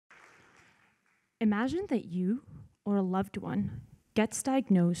Imagine that you or a loved one gets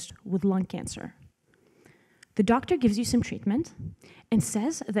diagnosed with lung cancer. The doctor gives you some treatment and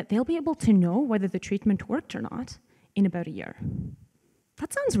says that they'll be able to know whether the treatment worked or not in about a year.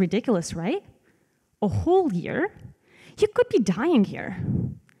 That sounds ridiculous, right? A whole year? You could be dying here.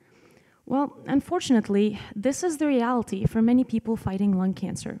 Well, unfortunately, this is the reality for many people fighting lung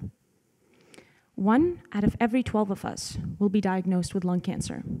cancer. 1 out of every 12 of us will be diagnosed with lung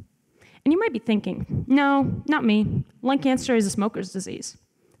cancer. And you might be thinking, no, not me. Lung cancer is a smoker's disease.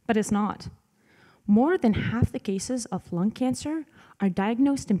 But it's not. More than half the cases of lung cancer are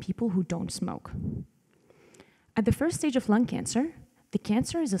diagnosed in people who don't smoke. At the first stage of lung cancer, the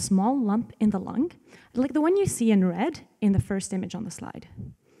cancer is a small lump in the lung, like the one you see in red in the first image on the slide.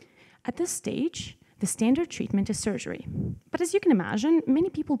 At this stage, the standard treatment is surgery. But as you can imagine, many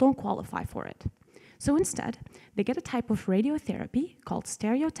people don't qualify for it. So instead, they get a type of radiotherapy called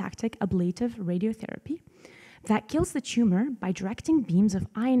stereotactic ablative radiotherapy that kills the tumor by directing beams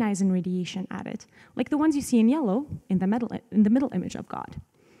of ionizing radiation at it, like the ones you see in yellow in the middle image of God.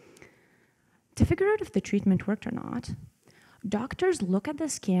 To figure out if the treatment worked or not, doctors look at the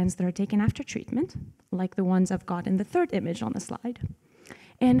scans that are taken after treatment, like the ones I've got in the third image on the slide,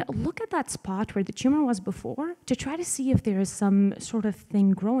 and look at that spot where the tumor was before to try to see if there is some sort of thing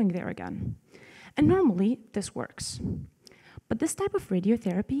growing there again. And normally, this works. But this type of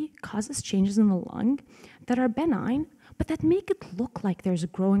radiotherapy causes changes in the lung that are benign, but that make it look like there's a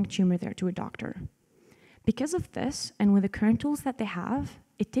growing tumor there to a doctor. Because of this, and with the current tools that they have,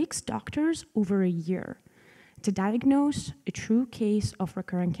 it takes doctors over a year to diagnose a true case of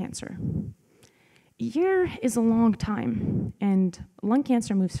recurrent cancer. A year is a long time, and lung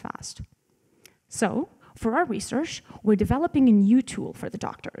cancer moves fast. So, for our research, we're developing a new tool for the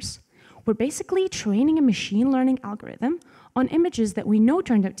doctors. We're basically training a machine learning algorithm on images that we know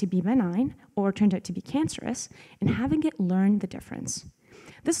turned out to be benign or turned out to be cancerous and having it learn the difference.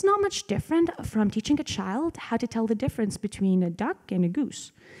 This is not much different from teaching a child how to tell the difference between a duck and a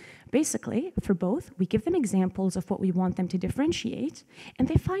goose. Basically, for both, we give them examples of what we want them to differentiate, and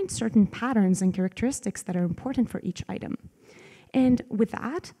they find certain patterns and characteristics that are important for each item. And with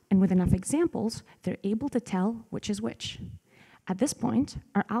that, and with enough examples, they're able to tell which is which. At this point,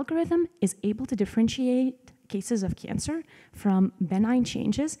 our algorithm is able to differentiate cases of cancer from benign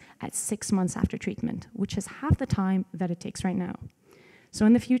changes at 6 months after treatment, which is half the time that it takes right now. So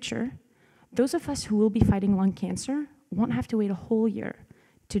in the future, those of us who will be fighting lung cancer won't have to wait a whole year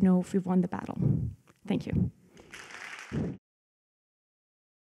to know if we've won the battle. Thank you.